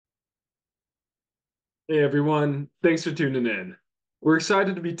Hey everyone, thanks for tuning in. We're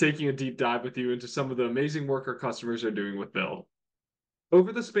excited to be taking a deep dive with you into some of the amazing work our customers are doing with Bill.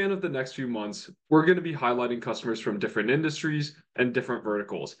 Over the span of the next few months, we're going to be highlighting customers from different industries and different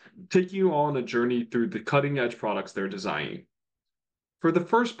verticals, taking you all on a journey through the cutting edge products they're designing. For the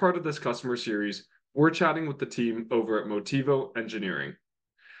first part of this customer series, we're chatting with the team over at Motivo Engineering.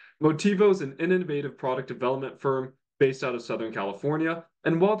 Motivo is an innovative product development firm based out of Southern California,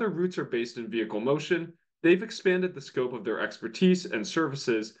 and while their roots are based in vehicle motion, they've expanded the scope of their expertise and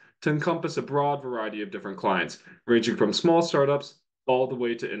services to encompass a broad variety of different clients, ranging from small startups all the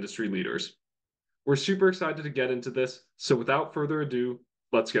way to industry leaders. We're super excited to get into this, so without further ado,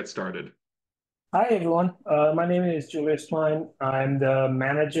 let's get started. Hi, everyone. My name is Julius Klein. I'm the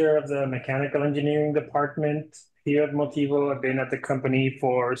manager of the mechanical engineering department here at Motivo. I've been at the company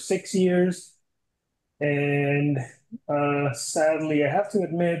for 6 years. And sadly, I have to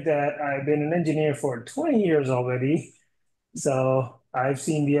admit that I've been an engineer for 20 years already. So I've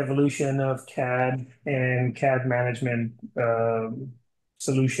seen the evolution of CAD and CAD management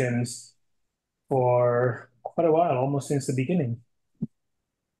solutions for quite a while, almost since the beginning.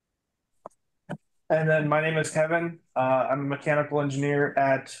 And then my name is Kevin. I'm a mechanical engineer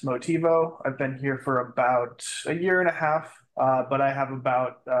at Motivo. I've been here for about a year and a half, but I have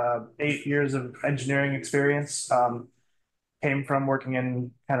about 8 years of engineering experience. Came from working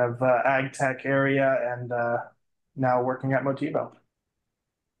in kind of ag tech area and now working at Motivo.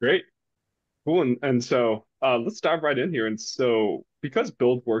 Great. Cool. And so let's dive right in here. And so, because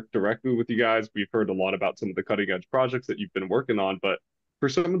Build worked directly with you guys, we've heard a lot about some of the cutting edge projects that you've been working on. But for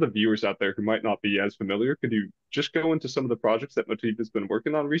some of the viewers out there who might not be as familiar, could you just go into some of the projects that Motif has been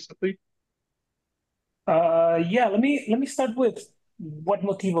working on recently? Yeah, let me start with what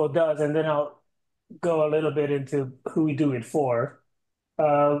Motivo does, and then I'll go a little bit into who we do it for.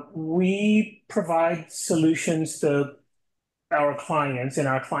 We provide solutions to our clients, and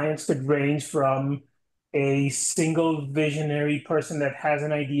our clients could range from a single visionary person that has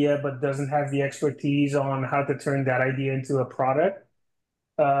an idea but doesn't have the expertise on how to turn that idea into a product,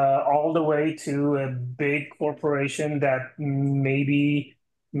 all the way to a big corporation that maybe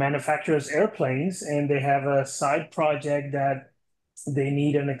manufactures airplanes and they have a side project that they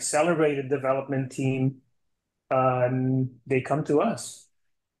need an accelerated development team. They come to us.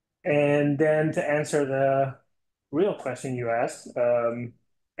 And then to answer the real question you asked,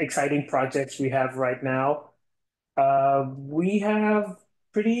 exciting projects we have right now. We have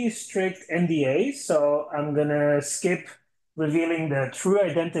pretty strict NDAs, so I'm gonna skip revealing the true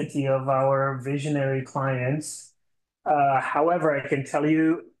identity of our visionary clients. However, I can tell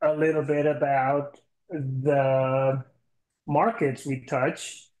you a little bit about the markets we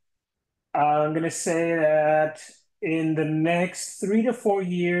touch. I'm going to say that in the next 3 to 4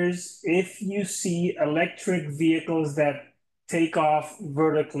 years, if you see electric vehicles that take off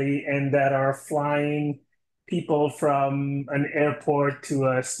vertically and that are flying people from an airport to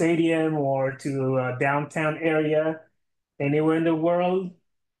a stadium or to a downtown area, anywhere in the world,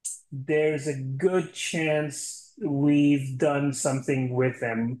 there's a good chance we've done something with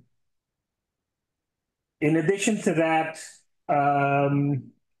them. In addition to that,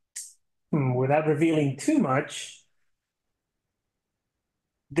 without revealing too much,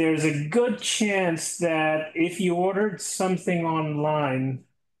 there's a good chance that if you ordered something online,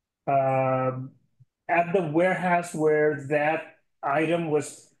 uh, at the warehouse where that item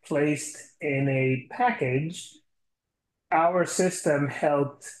was placed in a package, our system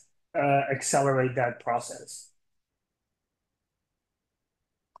helped accelerate that process.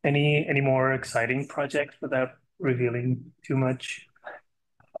 Any more exciting projects without revealing too much?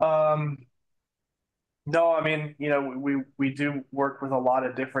 Um, no, I mean, we do work with a lot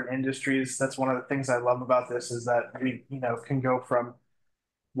of different industries. That's one of the things I love about this is that we, can go from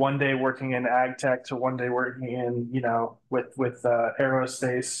one day working in ag tech to one day working in, with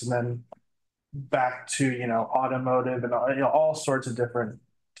aerospace and then back to, automotive and all sorts of different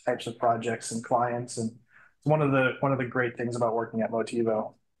types of projects and clients. And it's one of the great things about working at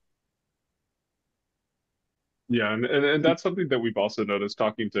Motivo. Yeah, and that's something that we've also noticed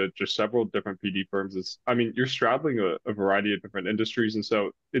talking to just several different PD firms is, I mean, you're straddling a variety of different industries. And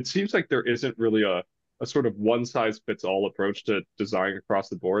so it seems like there isn't really a sort of one size fits all approach to design across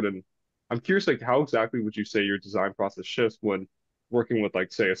the board. And I'm curious, like, how exactly would you say your design process shifts when working with,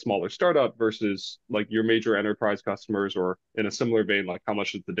 like, say, a smaller startup versus like your major enterprise customers, or in a similar vein, like how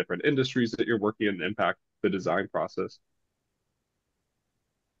much does the different industries that you're working in impact the design process?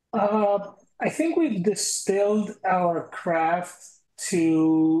 I think we've distilled our craft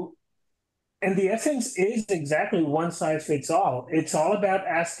to, and the essence is exactly one size fits all. It's all about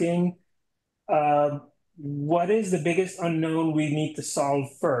asking uh, what is the biggest unknown we need to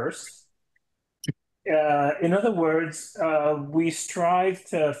solve first? In other words, we strive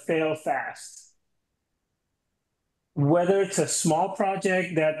to fail fast. Whether it's a small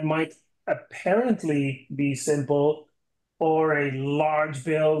project that might apparently be simple, or a large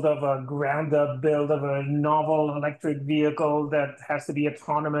build of a ground up build of a novel electric vehicle that has to be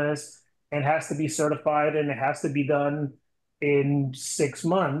autonomous and has to be certified and it has to be done in 6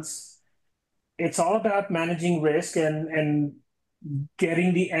 months. It's all about managing risk and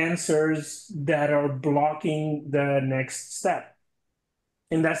getting the answers that are blocking the next step.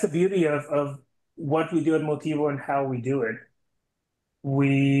 And that's the beauty of what we do at Motivo and how we do it.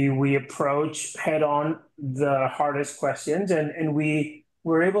 We approach head on the hardest questions, and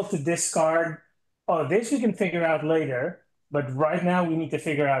we're able to discard, oh, this we can figure out later, but right now we need to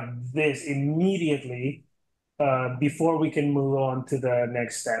figure out this immediately before we can move on to the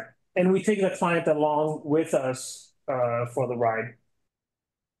next step. And we take the client along with us for the ride.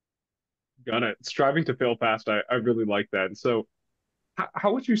 Got it. Striving to fail fast. I really like that. And so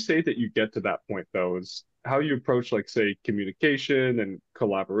how would you say that you get to that point though? Is how you approach like say communication and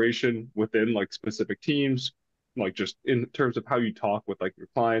collaboration within like specific teams, like just in terms of how you talk with like your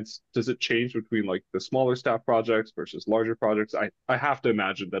clients? Does it change between like the smaller staff projects versus larger projects? I have to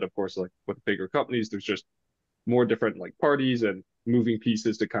imagine that of course like with bigger companies, there's just more different like parties and moving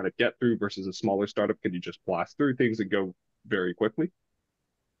pieces to kind of get through versus a smaller startup. Can you just blast through things and go very quickly?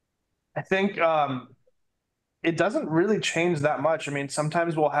 I think it doesn't really change that much. I mean,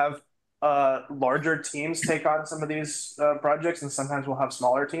 sometimes we'll have larger teams take on some of these projects, and sometimes we'll have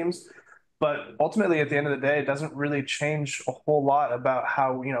smaller teams. But ultimately, at the end of the day, it doesn't really change a whole lot about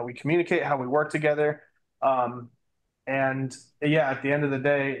how we communicate, how we work together. Um, and yeah, at the end of the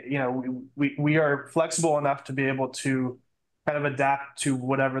day, we are flexible enough to be able to kind of adapt to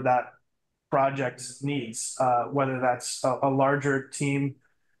whatever that project needs, whether that's a larger team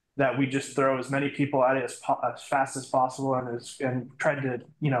that we just throw as many people at it as fast as possible and try to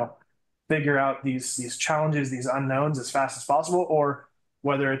figure out these challenges, these unknowns as fast as possible, or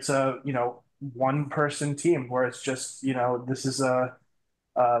whether it's a one person team where it's just uh, this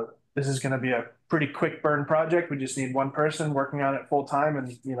is going to be a pretty quick burn project. We just need one person working on it full time,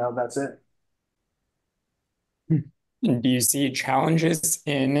 and that's it. Do you see challenges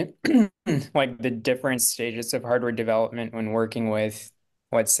in like the different stages of hardware development when working with,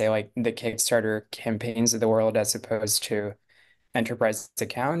 let's say, like the Kickstarter campaigns of the world as opposed to enterprise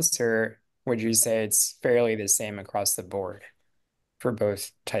accounts, or would you say it's fairly the same across the board for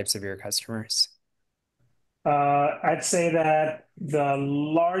both types of your customers? I'd say that the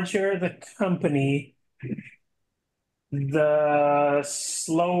larger the company, the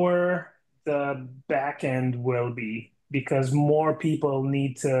slower the back end will be because more people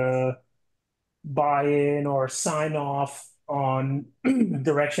need to buy in or sign off on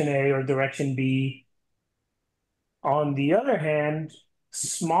direction A or direction B. On the other hand,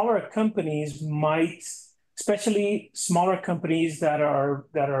 smaller companies might, especially smaller companies that are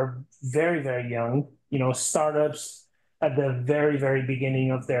very, very young, startups at the very, very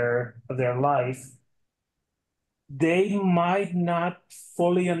beginning of their life, they might not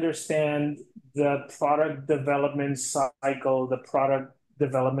fully understand the product development cycle, the product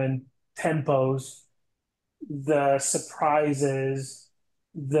development tempos, the surprises,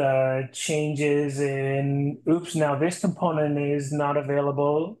 the changes in, oops, now this component is not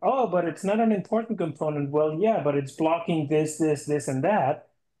available. Oh, but it's not an important component. Well, yeah, but it's blocking this, and that.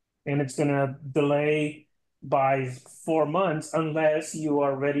 And it's going to delay by 4 months unless you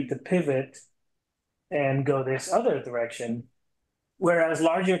are ready to pivot and go this other direction. Whereas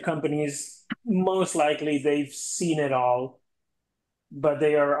larger companies, most likely they've seen it all, but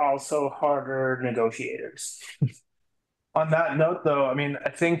they are also harder negotiators. On that note, though, I mean, I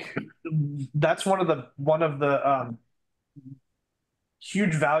think that's one of the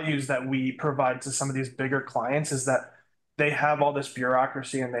huge values that we provide to some of these bigger clients is that they have all this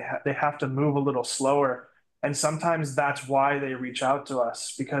bureaucracy and they have to move a little slower. And sometimes that's why they reach out to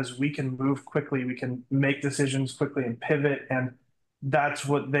us because we can move quickly, we can make decisions quickly and pivot, and that's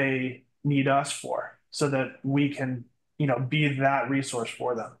what they need us for, so that we can, be that resource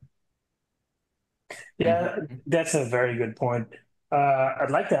for them. Yeah, that's a very good point. I'd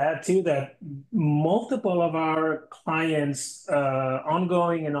like to add too that multiple of our clients,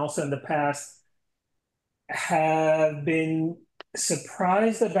 ongoing and also in the past, have been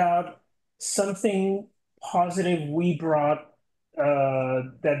surprised about something positive we brought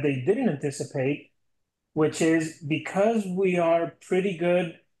that they didn't anticipate, which is because we are pretty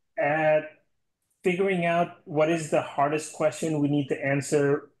good at figuring out what is the hardest question we need to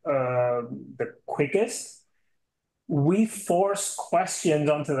answer the quickest, we force questions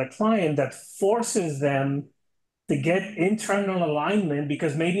onto the client that forces them to get internal alignment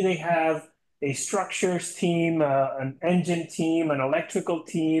because maybe they have a structures team, an engine team, an electrical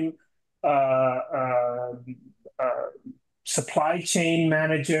team, uh, uh, uh, supply chain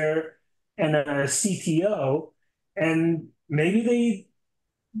manager, and a CTO. And maybe they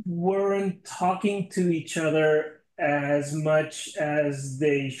weren't talking to each other as much as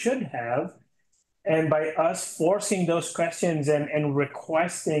they should have. And by us forcing those questions and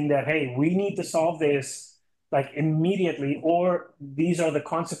requesting that, hey, we need to solve this like immediately, or these are the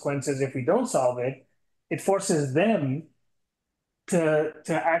consequences if we don't solve it, it forces them to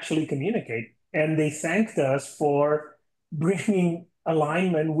actually communicate. And they thanked us for bringing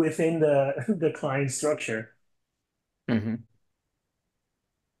alignment within the client structure. Hmm.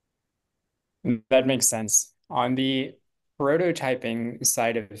 That makes sense. On the prototyping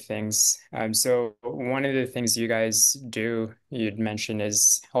side of things, so one of the things you guys do, you'd mentioned,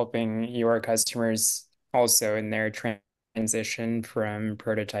 is helping your customers also in their transition from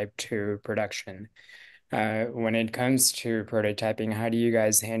prototype to production. When it comes to prototyping, how do you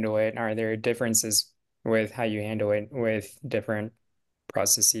guys handle it? Are there differences with how you handle it with different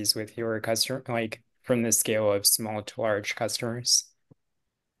processes with your customer, like from the scale of small to large customers?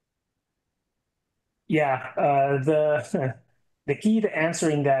 Yeah, the the key to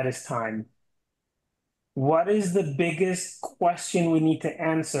answering that is time. What is the biggest question we need to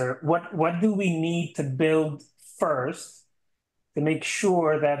answer? What do we need to build first to make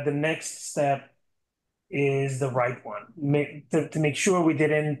sure that the next step is the right one? To make sure we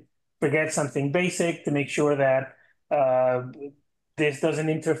didn't forget something basic, to make sure that uh, this doesn't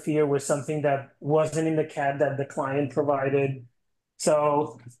interfere with something that wasn't in the CAD that the client provided.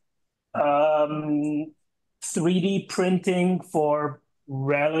 So um, 3D printing for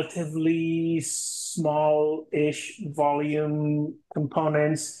relatively small-ish volume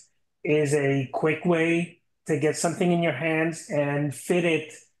components is a quick way to get something in your hands and fit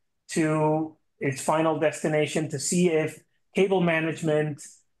it to its final destination to see if cable management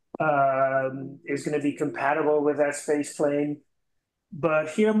is going to be compatible with that space plane. But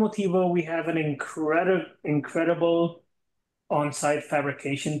here at Motivo, we have an incredible on-site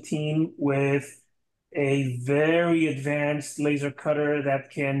fabrication team with a very advanced laser cutter that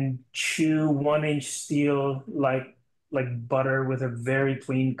can chew 1 inch steel like butter with a very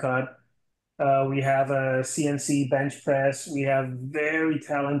clean cut. We have a CNC bench press. We have very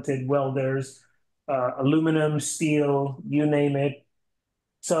talented welders, aluminum, steel, you name it.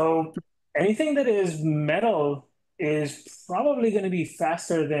 So anything that is metal is probably going to be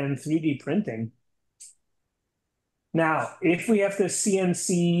faster than 3D printing. Now, if we have to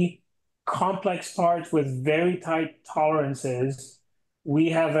CNC complex parts with very tight tolerances, we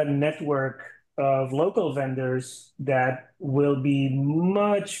have a network of local vendors that will be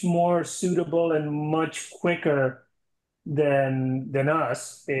much more suitable and much quicker than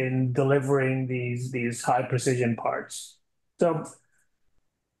us in delivering these high precision parts. So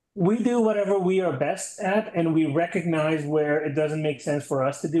we do whatever we are best at, and we recognize where it doesn't make sense for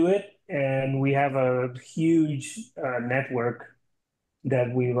us to do it. And we have a huge network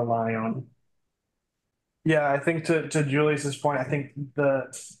that we rely on. Yeah, I think to Julius's point, I think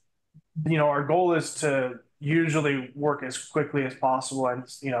our goal is to usually work as quickly as possible. And,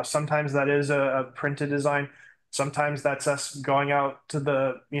 sometimes that is a printed design. Sometimes that's us going out to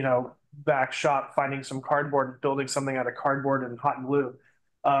the, back shop, finding some cardboard and building something out of cardboard and hot glue.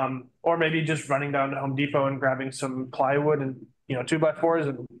 Or maybe just running down to Home Depot and grabbing some plywood and, 2x4s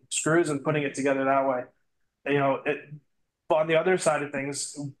and screws and putting it together that way. But on the other side of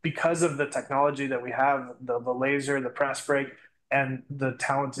things, because of the technology that we have, the laser, the press brake, and the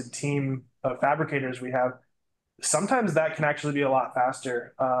talented team of fabricators we have, sometimes that can actually be a lot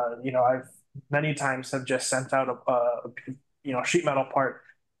faster. I've many times have just sent out a sheet metal part,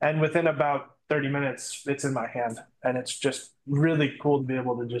 and within about 30 minutes, it's in my hand, and it's just really cool to be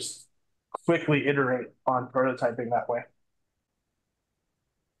able to just quickly iterate on prototyping that way.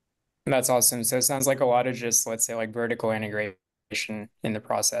 That's awesome. So it sounds like a lot of just, let's say, like vertical integration in the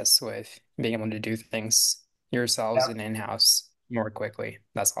process with being able to do things yourselves Yeah. and in-house more quickly.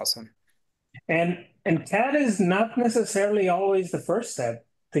 That's awesome. And CAD is not necessarily always the first step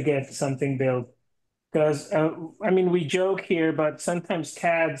to get something built. Because, I mean, we joke here, but sometimes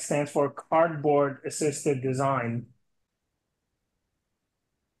CAD stands for cardboard assisted design.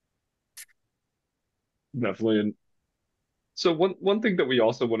 Definitely. And so one thing that we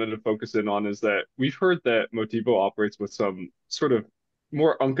also wanted to focus in on is that we've heard that Motivo operates with some sort of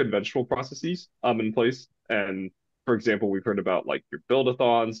more unconventional processes in place. And for example, we've heard about like your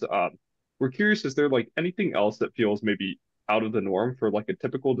build-a-thons, we're curious, is there like anything else that feels maybe out of the norm for like a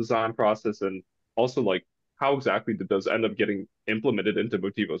typical design process? And also like how exactly did those end up getting implemented into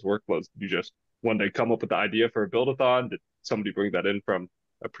Motivo's workflows? Did you just one day come up with the idea for a build-a-thon? Did somebody bring that in from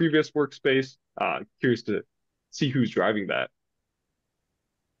a previous workspace? Curious to see who's driving that.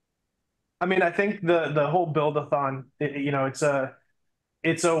 I mean, I think the whole build-a-thon, it's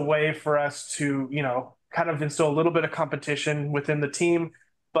a way for us to, kind of instill a little bit of competition within the team,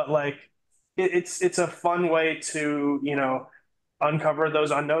 but like it's a fun way to, uncover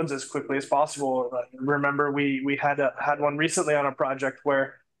those unknowns as quickly as possible. Remember, we had one recently on a project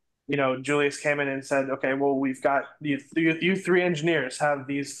where, Julius came in and said, okay, well, we've got you three engineers have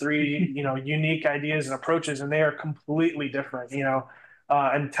these three, unique ideas and approaches, and they are completely different,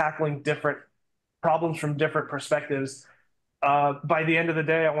 and tackling different problems from different perspectives. By the end of the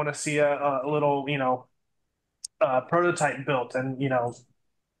day, I want to see a little, prototype built, and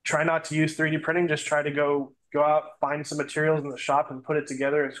try not to use 3D printing. Just try to go out, find some materials in the shop, and put it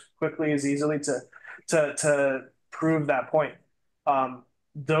together as quickly as easily to prove that point.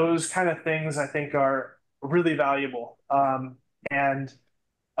 Those kind of things I think are really valuable, and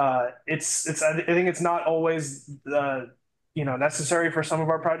I think it's not always necessary for some of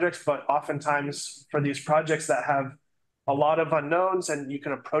our projects, but oftentimes for these projects that have a lot of unknowns and you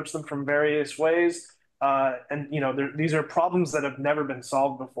can approach them from various ways. And these are problems that have never been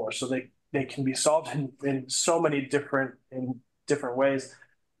solved before, so they can be solved in so many different ways.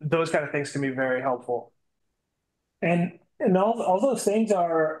 Those kind of things can be very helpful. And all those things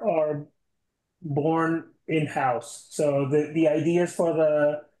are born in-house. So the ideas for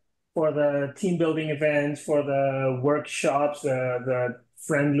the team building events, for the workshops, the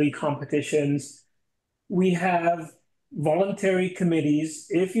friendly competitions, we have voluntary committees.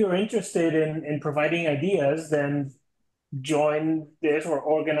 If you're interested in providing ideas, then join this or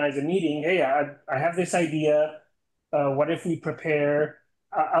organize a meeting. Hey, I have this idea. What if we prepare?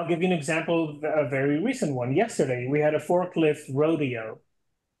 I'll give you an example, a very recent one. Yesterday, we had a forklift rodeo.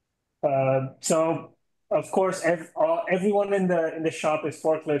 So, of course, everyone in the shop is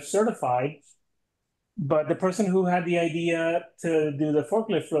forklift certified. But the person who had the idea to do the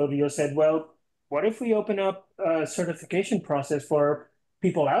forklift rodeo said, well, what if we open up a certification process for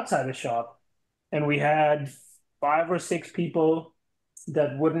people outside the shop? And we had 5 or 6 people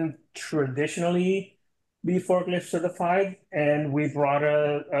that wouldn't traditionally be forklift certified. And we brought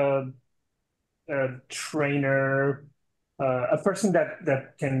a trainer, a person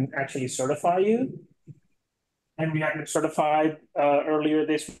that can actually certify you. And we had it certified earlier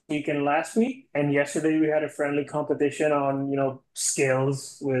this week and last week. And yesterday we had a friendly competition on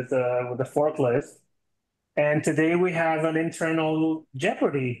skills with the forklift. And today we have an internal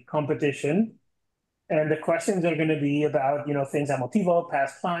Jeopardy competition. And the questions are going to be about things at Motivo,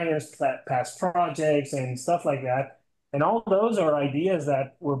 past clients, past projects, and stuff like that. And all those are ideas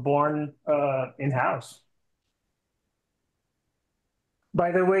that were born in-house.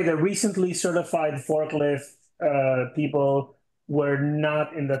 By the way, the recently certified forklift people were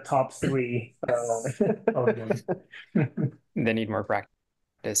not in the top 3. They need more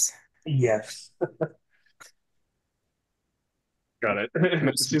practice. Yes. Got it.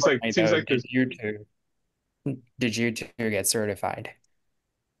 Most seems like there's did you two get certified?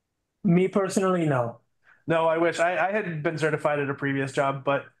 Me personally, no. No, I wish I had been certified at a previous job,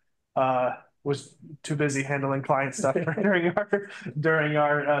 but was too busy handling client stuff during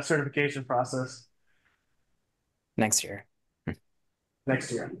our certification process. Next year.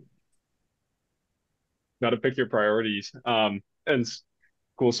 Next year. got to pick your priorities. And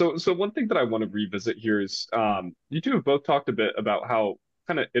cool. So one thing that I want to revisit here is you two have both talked a bit about how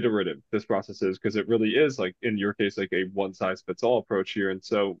kind of iterative this process is, because it really is like in your case like a one size fits all approach here. And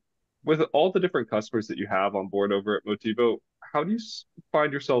so with all the different customers that you have on board over at Motivo, how do you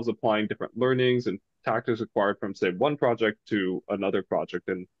find yourselves applying different learnings and tactics acquired from say one project to another project,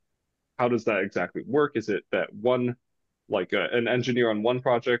 and how does that exactly work? Is it that one like an engineer on one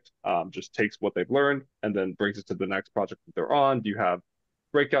project just takes what they've learned and then brings it to the next project that they're on? Do you have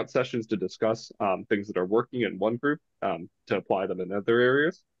breakout sessions to discuss things that are working in one group to apply them in other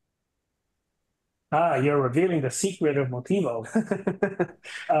areas? You're revealing the secret of Motivo.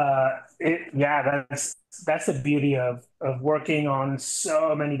 Yeah, that's the beauty of working on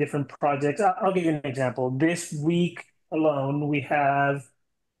so many different projects. I'll give you an example. This week alone, we have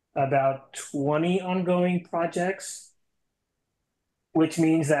about 20 ongoing projects, which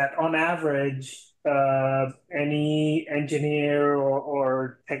means that on average, any engineer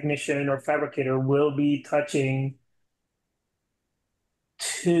or technician or fabricator will be touching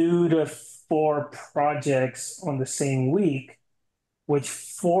 2 to 4 projects on the same week, which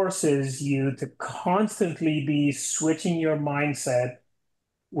forces you to constantly be switching your mindset,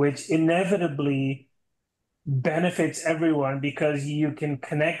 which inevitably benefits everyone because you can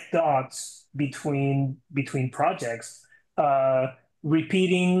connect dots between projects.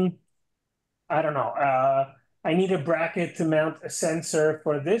 Repeating, I don't know. I need a bracket to mount a sensor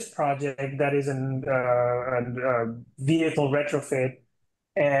for this project that is a vehicle retrofit.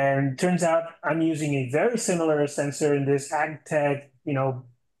 And turns out I'm using a very similar sensor in this ag tech,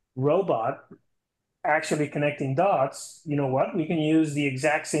 robot, actually connecting dots. You know what? We can use the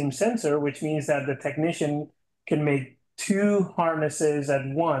exact same sensor, which means that the technician can make two harnesses at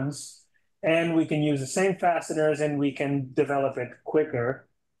once, and we can use the same fasteners and we can develop it quicker.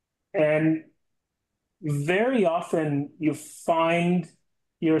 And very often you find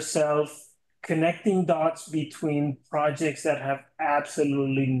yourself connecting dots between projects that have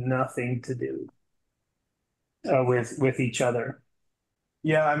absolutely nothing to do with each other.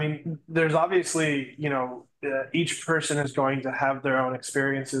 Yeah, I mean, there's obviously, each person is going to have their own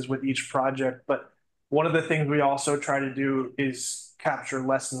experiences with each project, but one of the things we also try to do is capture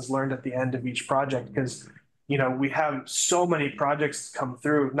lessons learned at the end of each project because, we have so many projects come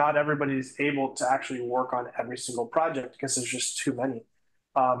through. Not everybody's able to actually work on every single project because there's just too many.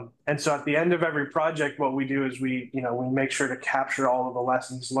 And so at the end of every project, what we do is we make sure to capture all of the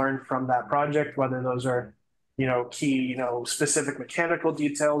lessons learned from that project, whether those are key, specific mechanical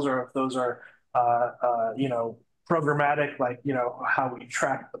details, or if those are, programmatic, like, how we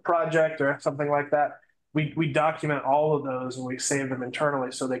track the project or something like that. We document all of those and we save them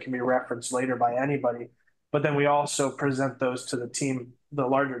internally so they can be referenced later by anybody. But then we also present those to the team, the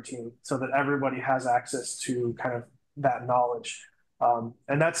larger team, so that everybody has access to kind of that knowledge.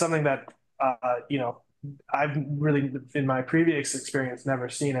 And that's something that, I've really, in my previous experience, never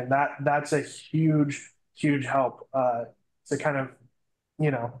seen. And that's a huge help to kind of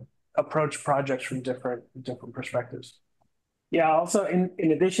approach projects from different perspectives. Yeah, also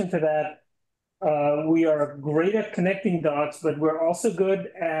in addition to that, we are great at connecting dots, but we're also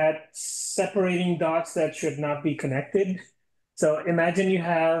good at separating dots that should not be connected. So imagine you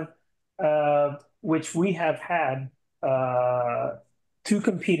have, which we have had, two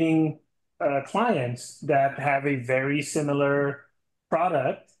competing clients that have a very similar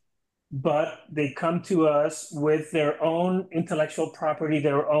product, but they come to us with their own intellectual property,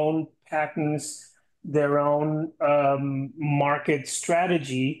 their own patents, their own market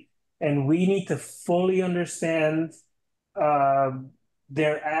strategy, and we need to fully understand uh,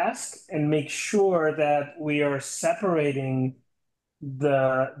 their ask and make sure that we are separating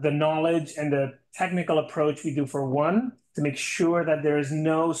the knowledge and the technical approach we do for one to make sure that there is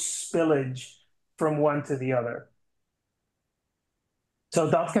no spillage from one to the other. So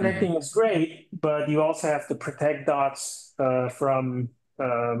dot connecting is great, but you also have to protect dots from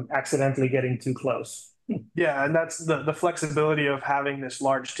accidentally getting too close. Yeah, and that's the flexibility of having this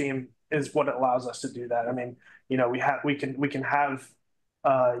large team is what allows us to do that. I mean, we can have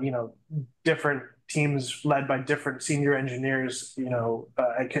different teams led by different senior engineers.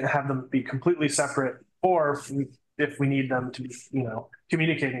 I can have them be completely separate, or if we need them to be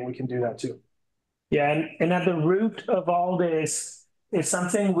communicating, we can do that too. Yeah, and at the root of all this is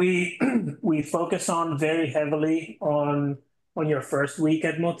something we we focus on very heavily on your first week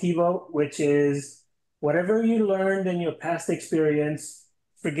at Motivo, which is whatever you learned in your past experience,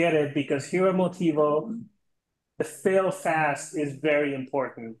 forget it, because here at Motivo, the fail fast is very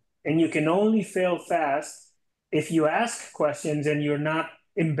important. And you can only fail fast if you ask questions and you're not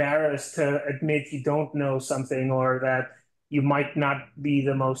embarrassed to admit you don't know something or that you might not be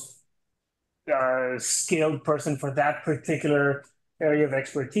the most skilled person for that particular area of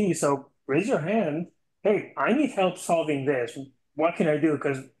expertise. So raise your hand. Hey, I need help solving this. What can I do?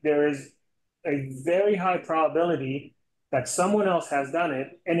 Because there is a very high probability that someone else has done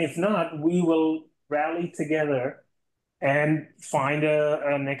it. And if not, we will rally together and find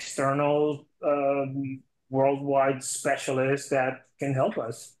an external worldwide specialist that can help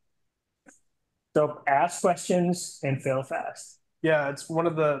us. So ask questions and fail fast. Yeah, it's one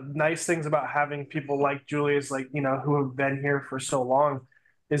of the nice things about having people like Julius, like, who have been here for so long,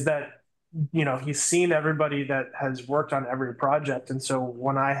 is that, he's seen everybody that has worked on every project. And so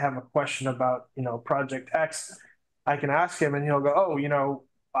when I have a question about, project X, I can ask him and he'll go, oh,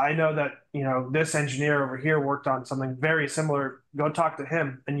 I know that, this engineer over here worked on something very similar. Go talk to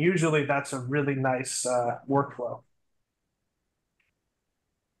him. And usually that's a really nice workflow.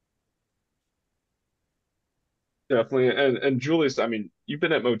 Definitely. And Julius, I mean, you've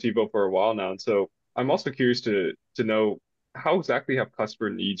been at Motivo for a while now, and so I'm also curious to know how exactly have customer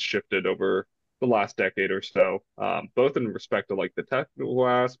needs shifted over the last decade or so, both in respect to like the technical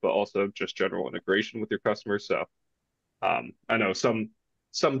aspects, but also just general integration with your customers. So I know some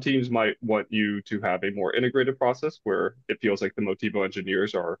teams might want you to have a more integrated process where it feels like the Motivo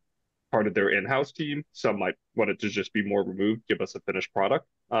engineers are part of their in-house team. Some might want it to just be more removed, give us a finished product.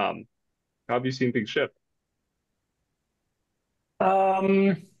 How have you seen things shift?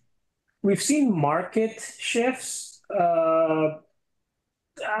 Um, we've seen market shifts. I'll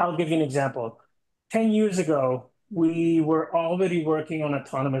give you an example. 10 years ago, we were already working on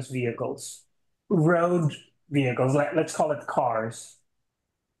autonomous vehicles, road vehicles, let's call it cars.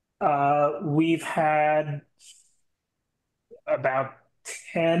 We've had about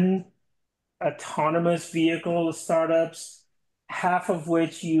 10 autonomous vehicle startups, half of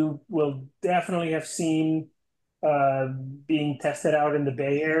which you will definitely have seen being tested out in the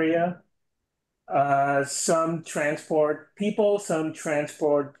Bay Area. Some transport people, some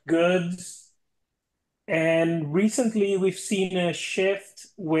transport goods. And recently we've seen a shift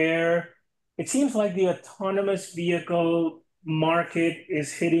where it seems like the autonomous vehicle market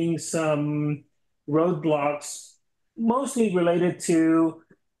is hitting some roadblocks, mostly related to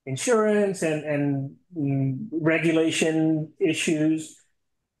insurance and regulation issues.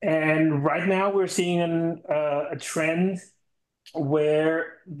 And right now we're seeing a trend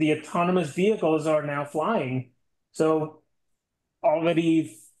where the autonomous vehicles are now flying. So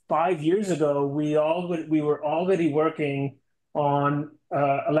already 5 years ago, we were already working on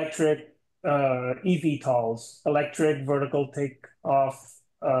electric eVTOLs, electric vertical takeoff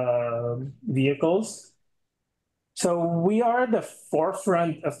vehicles. So we are at the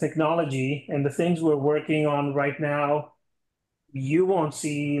forefront of technology, and the things we're working on right now, you won't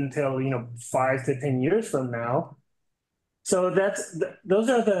see until 5 to 10 years from now. So those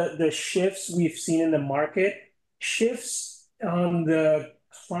are the shifts we've seen in the market. Shifts on the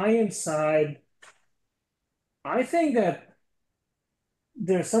client side, I think that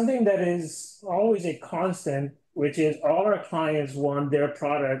there's something that is always a constant, which is all our clients want their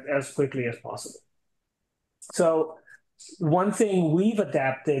product as quickly as possible. So one thing we've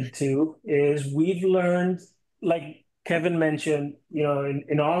adapted to is we've learned, like Kevin mentioned,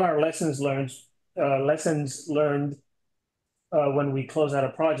 in all our lessons learned when we close out a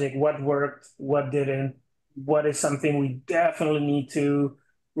project, what worked, what didn't, what is something we definitely need to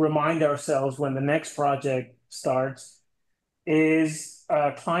remind ourselves when the next project starts is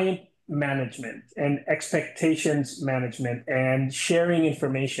client management and expectations management and sharing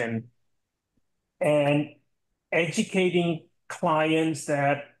information and educating clients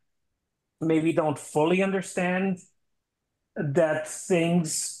that maybe don't fully understand that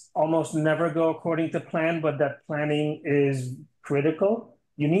things almost never go according to plan, but that planning is critical.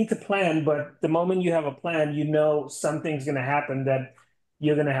 You need to plan, but the moment you have a plan, something's going to happen that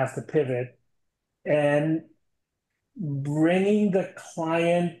you're going to have to pivot. And bringing the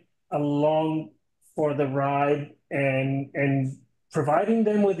client along for the ride and providing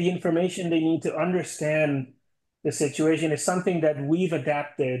them with the information they need to understand the situation is something that we've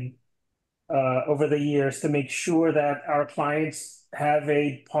adapted over the years to make sure that our clients have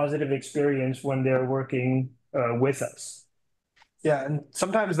a positive experience when they're working with us. Yeah, and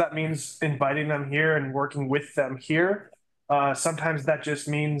sometimes that means inviting them here and working with them here. Sometimes that just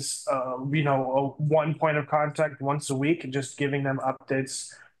means, one point of contact once a week and just giving them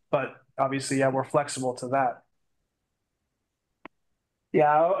updates. But obviously, yeah, we're flexible to that.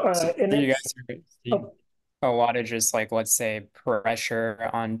 Yeah, So and you it's, guys are seeing a lot of just like, let's say, pressure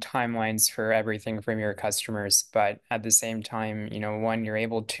on timelines for everything from your customers. But at the same time, one, you're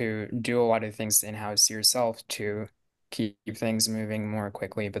able to do a lot of things in-house yourself to keep things moving more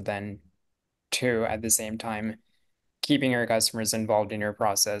quickly. But then two, at the same time, keeping your customers involved in your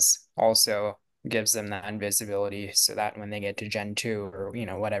process also gives them that visibility so that when they get to Gen 2 or,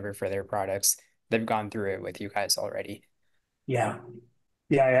 whatever for their products, they've gone through it with you guys already. yeah,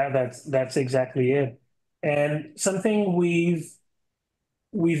 yeah, that's exactly it. And something we've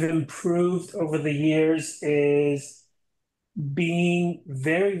improved over the years is being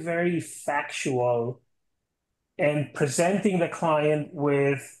very, very factual and presenting the client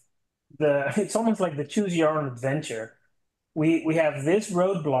with it's almost like the choose your own adventure. We have this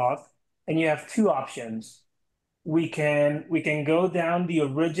roadblock and you have two options. We can go down the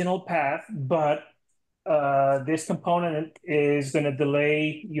original path, but this component is going to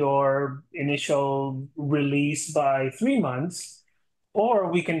delay your initial release by 3 months,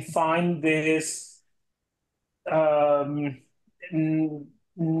 or we can find this um,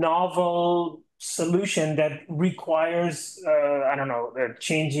 novel solution that requires, I don't know,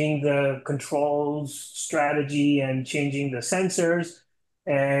 changing the controls strategy and changing the sensors.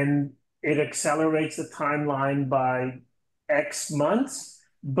 And it accelerates the timeline by X months,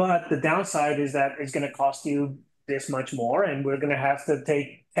 but the downside is that it's going to cost you this much more, and we're going to have to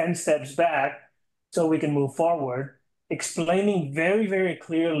take 10 steps back so we can move forward, explaining very, very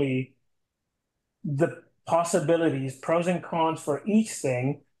clearly the possibilities, pros and cons for each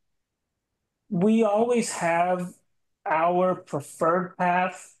thing. We always have our preferred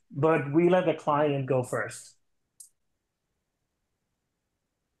path, but we let the client go first.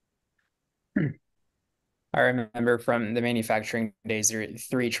 I remember from the manufacturing days, there are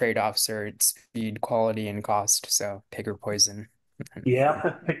three trade-offs are speed, quality, and cost. So pick your poison.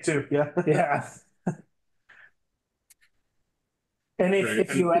 Yeah, Pick two. Yeah. yeah. And Great.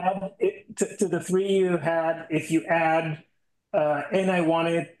 if you add it to the three you had, if you add, and I want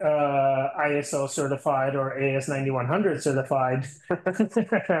it ISO certified or AS 9100 certified,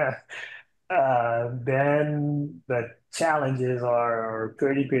 then the challenges are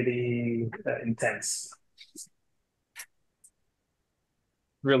pretty intense.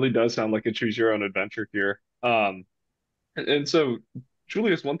 Really does sound like a choose your own adventure here. And so,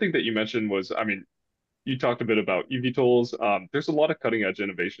 Julius, one thing that you mentioned was, I mean, you talked a bit about eVTOLs. There's a lot of cutting edge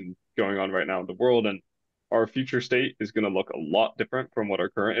innovation going on right now in the world, and our future state is going to look a lot different from what our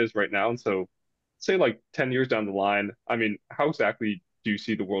current is right now. And so, say like 10 years down the line, I mean, how exactly do you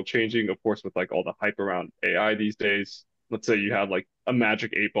see the world changing? Of course, with like all the hype around AI these days. Let's say you had like a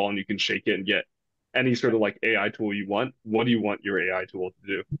magic 8 ball and you can shake it and get any sort of like AI tool you want. What do you want your AI tool to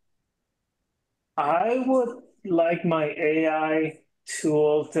do? I would like my AI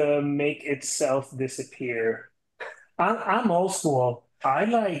tool to make itself disappear. I'm old school. I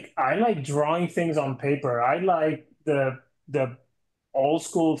like drawing things on paper. I like the old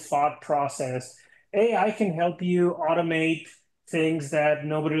school thought process. AI can help you automate things that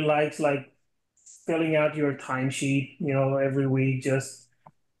nobody likes, like filling out your timesheet, every week. Just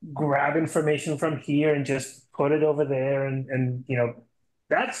grab information from here and just put it over there, and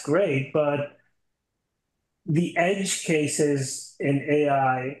that's great. But the edge cases in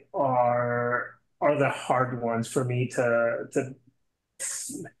AI are the hard ones for me to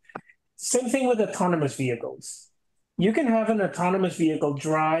same thing with autonomous vehicles. You can have an autonomous vehicle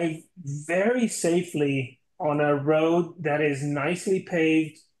drive very safely on a road that is nicely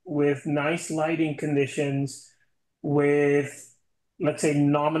paved with nice lighting conditions, with, let's say,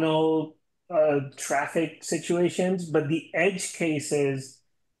 nominal traffic situations. But the edge cases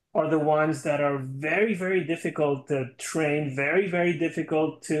are the ones that are very, very difficult to train, very, very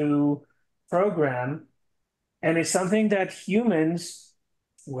difficult to program. And it's something that humans,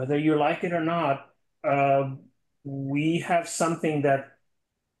 whether you like it or not, uh, we have something that,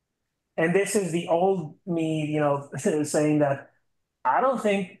 and this is the old me, saying that I don't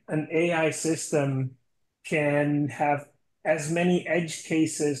think an AI system can have as many edge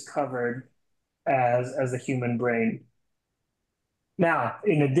cases covered as the human brain. Now,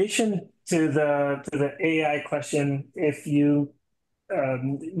 in addition to the AI question, if you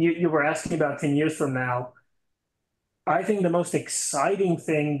were asking about 10 years from now, I think the most exciting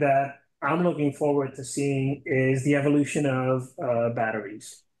thing that I'm looking forward to seeing is the evolution of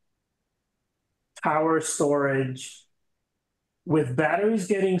batteries, power storage. With batteries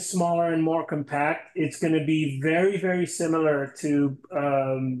getting smaller and more compact, it's going to be very, very similar to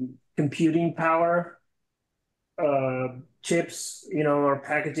computing power. Chips, are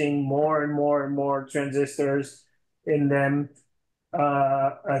packaging more and more and more transistors in them.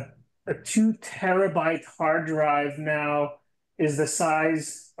 A 2 terabyte hard drive now is the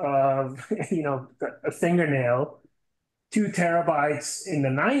size of a fingernail. 2 terabytes in the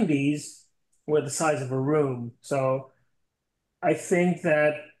 90s were the size of a room. So I think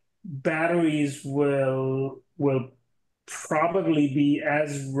that batteries will probably be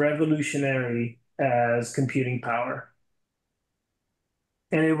as revolutionary as computing power,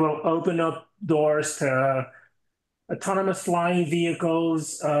 and it will open up doors to autonomous flying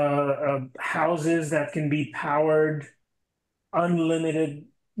vehicles, houses that can be powered unlimited,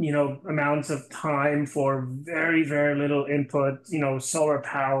 amounts of time for very, very little input. Solar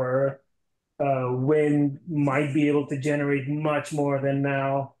power, wind might be able to generate much more than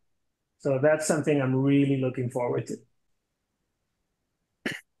now. So that's something I'm really looking forward to.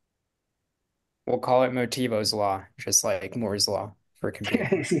 We'll call it Motivo's law, just like Moore's law for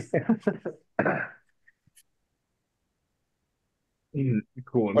computing.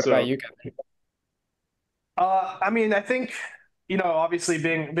 Cool. And What about so, you, Kevin? I mean, I think, obviously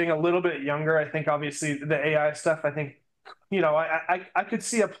being a little bit younger, I think obviously the AI stuff, I think, I could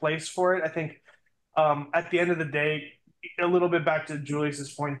see a place for it. I think at the end of the day, a little bit back to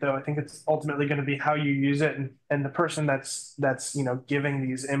Julius's point, though, I think it's ultimately going to be how you use it, and the person that's giving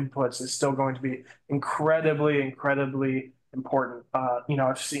these inputs is still going to be incredibly important.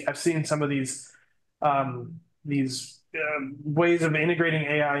 I've seen some of these ways of integrating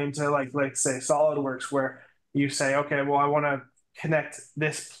AI into like say SolidWorks, where you say, okay, well, I want to connect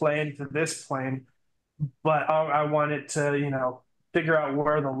this plane to this plane, but I want it to, figure out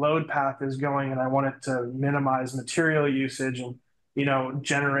where the load path is going, and I want it to minimize material usage and,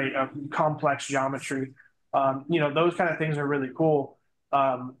 generate a complex geometry. Those kind of things are really cool,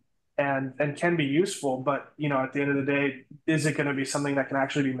 and can be useful. But, at the end of the day, is it going to be something that can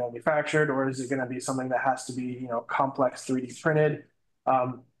actually be manufactured, or is it going to be something that has to be, complex 3D printed?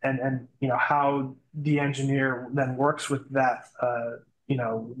 And how the engineer then works with that,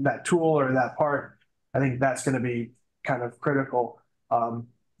 that tool or that part. I think that's going to be kind of critical.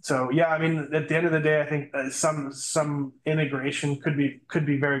 So yeah, I mean, at the end of the day, I think some integration could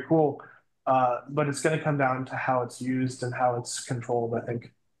be very cool, but it's going to come down to how it's used and how it's controlled, I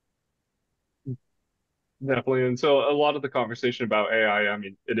think. Definitely. And so a lot of the conversation about AI, I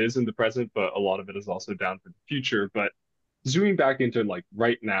mean, it is in the present, but a lot of it is also down for the future. But zooming back into like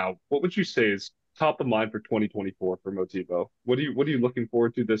right now, what would you say is top of mind for 2024 for Motivo? What are you looking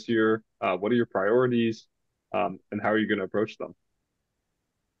forward to this year? What are your priorities? And how are you going to approach them?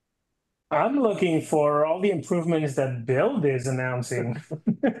 I'm looking for all the improvements that Build is announcing.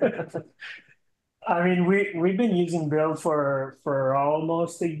 I mean, we've been using Build for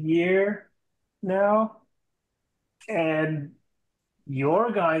almost a year now, and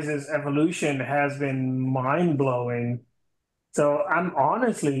your guys' evolution has been mind-blowing. So I'm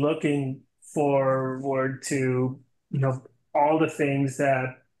honestly looking forward to, all the things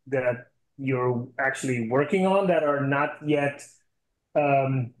that you're actually working on that are not yet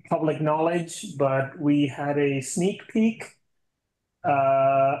public knowledge, but we had a sneak peek.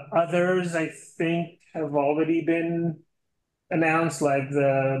 Others, I think, have already been announced, like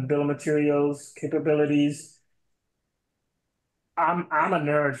the bill of materials capabilities. I'm a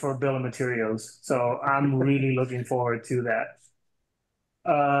nerd for bill of materials, so I'm really looking forward to that.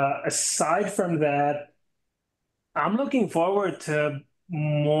 Aside from that, I'm looking forward to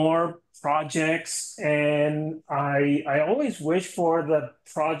more projects, and I always wish for the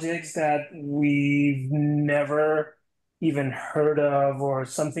projects that we've never even heard of or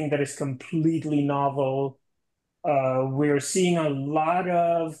something that is completely novel. We're seeing a lot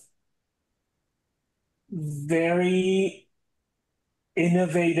of very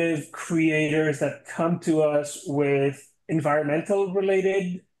innovative creators that come to us with environmental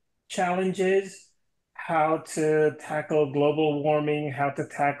related challenges, how to tackle global warming, how to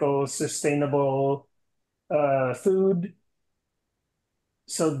tackle sustainable food.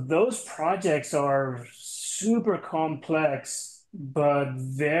 So those projects are super complex, but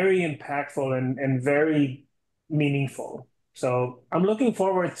very impactful and very meaningful. So I'm looking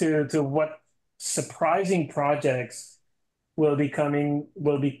forward to what surprising projects will be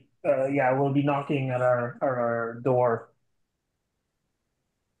knocking at our door.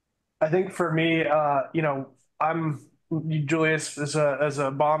 I think for me, I'm Julius as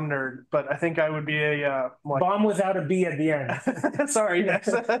a bomb nerd, but I think I would be a Bomb without a B at the end. sorry, yes.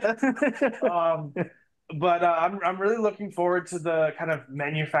 But I'm really looking forward to the kind of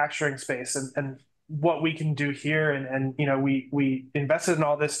manufacturing space and what we can do here. And we invested in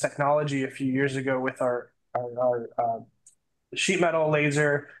all this technology a few years ago with our sheet metal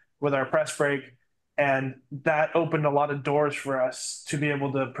laser, with our press brake, and that opened a lot of doors for us to be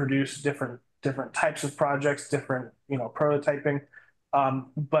able to produce different types of projects, different prototyping.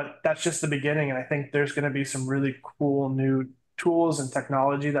 But that's just the beginning, and I think there's going to be some really cool new tools and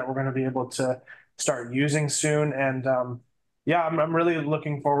technology that we're going to be able to start using soon. And yeah, I'm really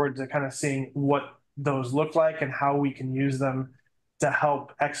looking forward to kind of seeing what those look like and how we can use them to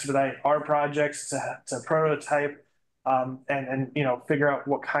help expedite our projects, to prototype, and figure out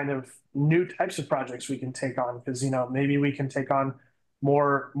what kind of new types of projects we can take on, because maybe we can take on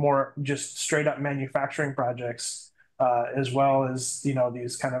more just straight up manufacturing projects, as well as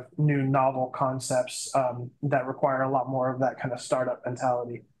these kind of new novel concepts that require a lot more of that kind of startup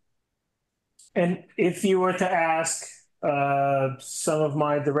mentality. And if you were to ask some of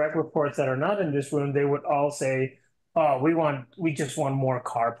my direct reports that are not in this room, they would all say, "Oh, we just want more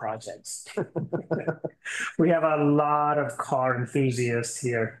car projects." We have a lot of car enthusiasts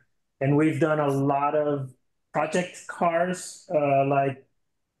here, and we've done a lot of project cars. Like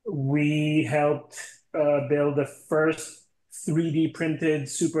we helped build the first 3D printed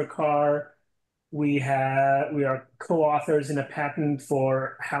supercar. We are co-authors in a patent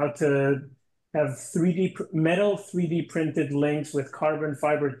for how to have 3D printed links with carbon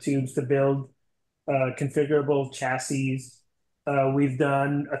fiber tubes to build configurable chassis. We've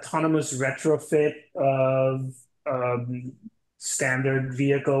done autonomous retrofit of standard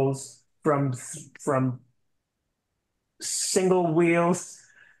vehicles from single wheels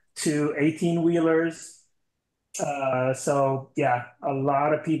to 18 wheelers. So yeah, a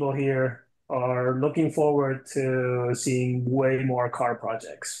lot of people here are looking forward to seeing way more car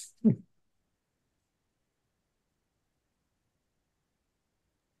projects.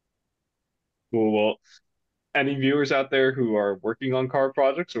 Cool. Well, any viewers out there who are working on car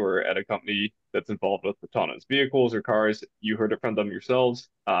projects or at a company that's involved with autonomous vehicles or cars, you heard it from them yourselves.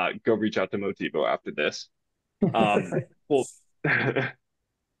 Go reach out to Motivo after this. Well,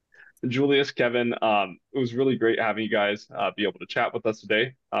 Julius, Kevin, it was really great having you guys be able to chat with us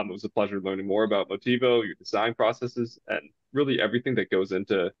today. It was a pleasure learning more about Motivo, your design processes, and really everything that goes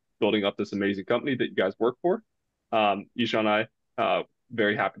into building up this amazing company that you guys work for. Isha and I,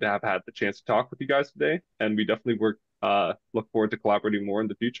 very happy to have had the chance to talk with you guys today, and we definitely look forward to collaborating more in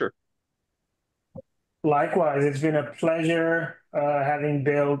the future. Likewise, it's been a pleasure having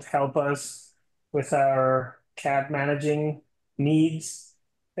Bill help us with our CAD managing needs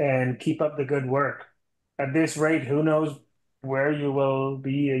and keep up the good work. At this rate, who knows where you will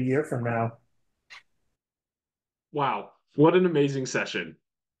be a year from now. Wow, what an amazing session.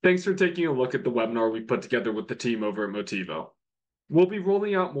 Thanks for taking a look at the webinar we put together with the team over at Motivo. We'll be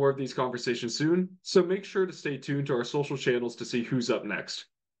rolling out more of these conversations soon, so make sure to stay tuned to our social channels to see who's up next.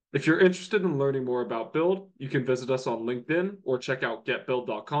 If you're interested in learning more about Build, you can visit us on LinkedIn or check out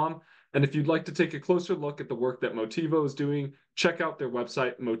getbuild.com. And if you'd like to take a closer look at the work that Motivo is doing, check out their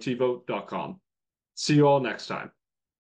website, motivo.com. See you all next time.